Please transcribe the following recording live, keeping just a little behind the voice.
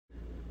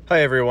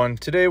Hi everyone,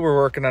 today we're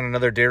working on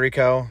another dairy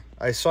cow.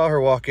 I saw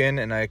her walk in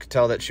and I could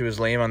tell that she was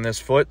lame on this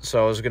foot,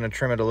 so I was going to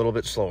trim it a little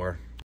bit slower.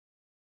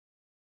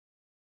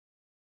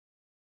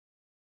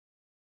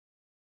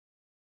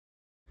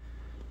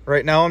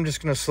 Right now I'm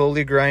just going to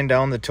slowly grind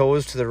down the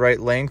toes to the right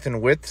length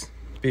and width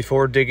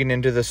before digging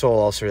into the sole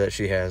ulcer that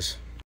she has.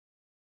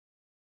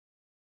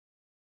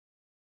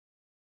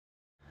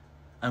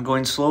 I'm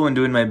going slow and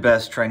doing my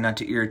best, trying not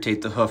to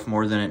irritate the hoof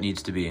more than it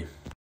needs to be.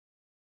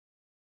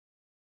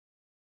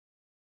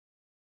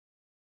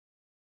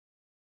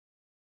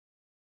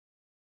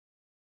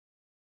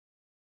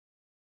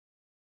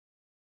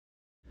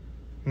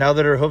 Now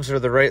that her hooves are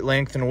the right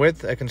length and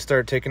width, I can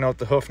start taking out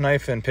the hoof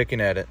knife and picking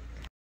at it.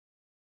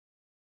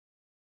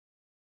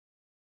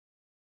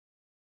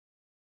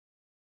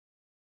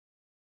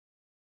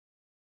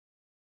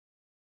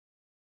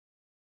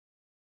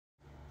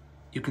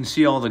 You can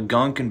see all the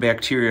gunk and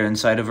bacteria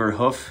inside of her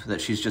hoof that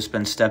she's just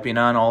been stepping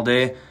on all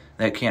day.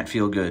 That can't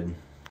feel good.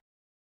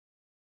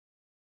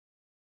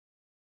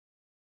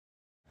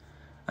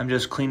 I'm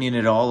just cleaning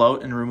it all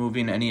out and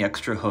removing any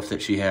extra hoof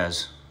that she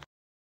has.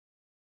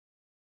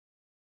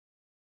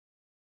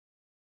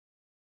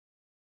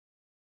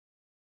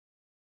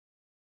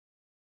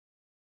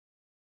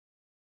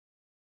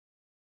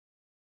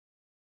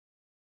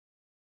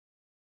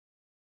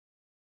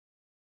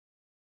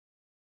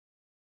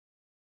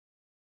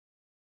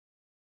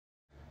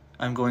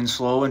 I'm going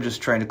slow and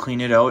just trying to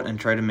clean it out and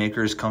try to make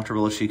her as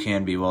comfortable as she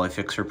can be while I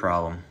fix her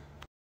problem.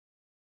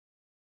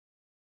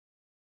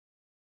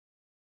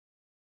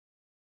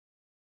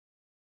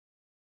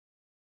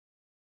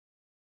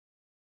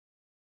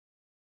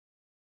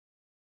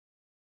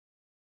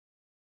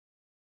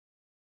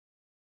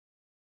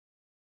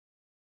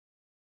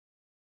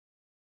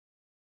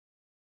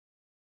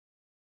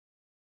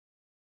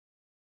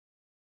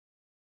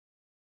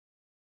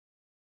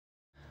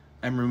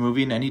 I'm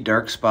removing any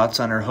dark spots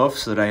on her hoof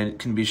so that I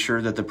can be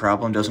sure that the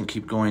problem doesn't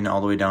keep going all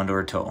the way down to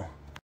her toe.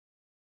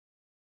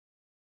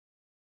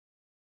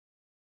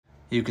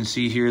 You can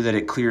see here that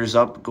it clears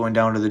up going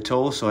down to the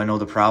toe, so I know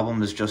the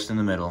problem is just in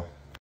the middle.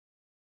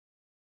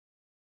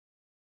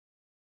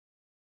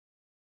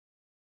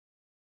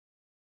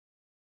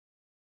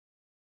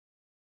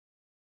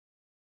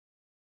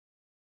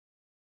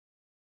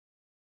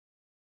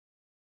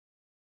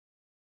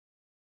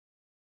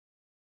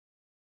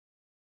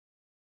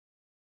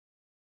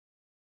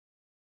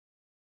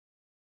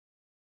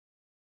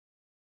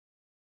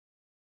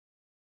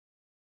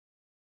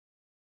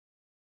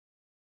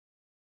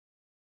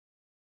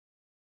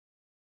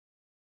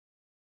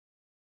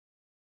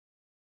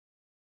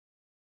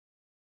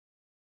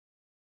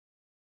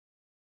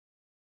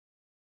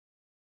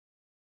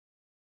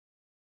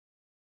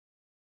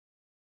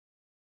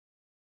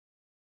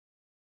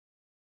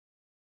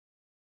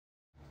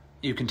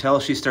 You can tell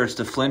she starts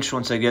to flinch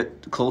once I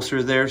get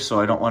closer there, so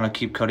I don't want to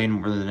keep cutting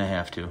more than I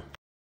have to.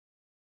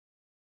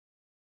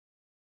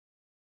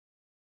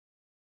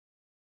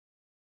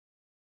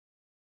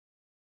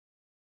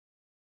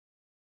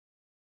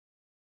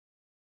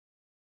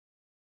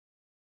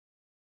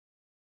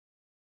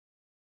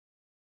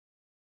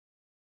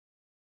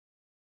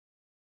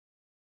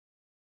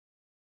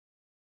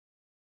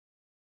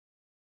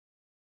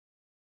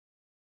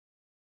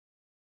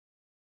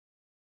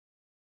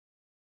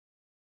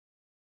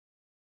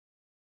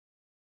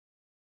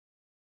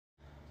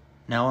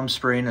 Now I'm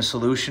spraying a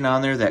solution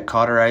on there that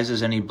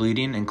cauterizes any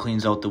bleeding and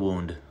cleans out the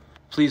wound.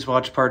 Please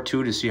watch part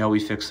 2 to see how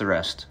we fix the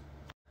rest.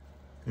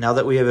 Now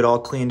that we have it all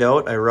cleaned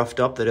out, I roughed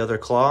up that other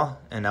claw,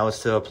 and now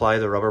it's to apply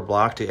the rubber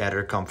block to add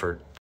her comfort.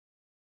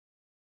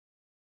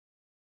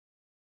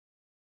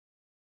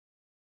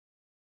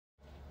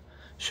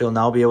 She'll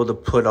now be able to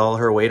put all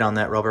her weight on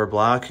that rubber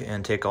block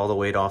and take all the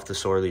weight off the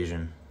sore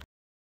lesion.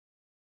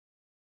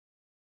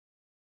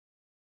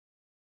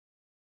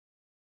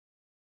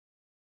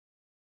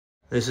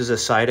 This is a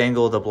side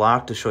angle of the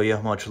block to show you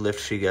how much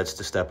lift she gets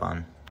to step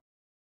on.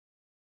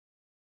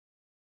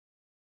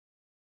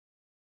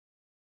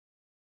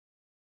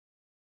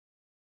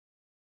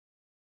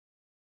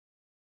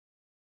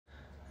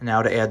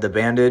 Now to add the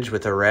bandage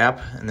with a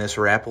wrap, and this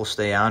wrap will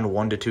stay on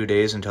 1 to 2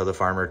 days until the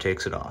farmer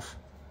takes it off.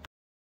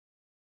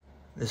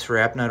 This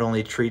wrap not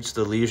only treats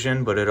the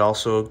lesion, but it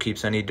also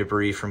keeps any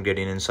debris from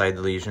getting inside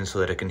the lesion so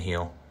that it can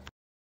heal.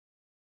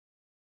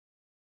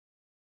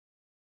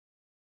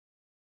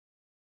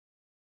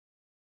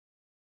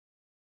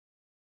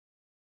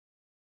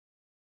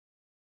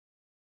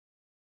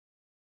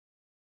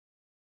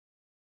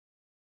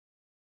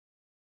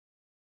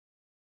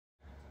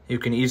 You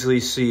can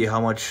easily see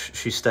how much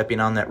she's stepping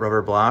on that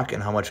rubber block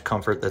and how much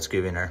comfort that's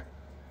giving her.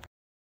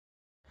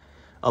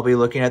 I'll be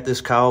looking at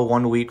this cow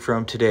 1 week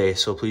from today,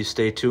 so please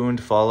stay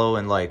tuned, follow,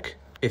 and like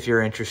if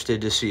you're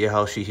interested to see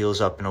how she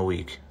heals up in a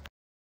week.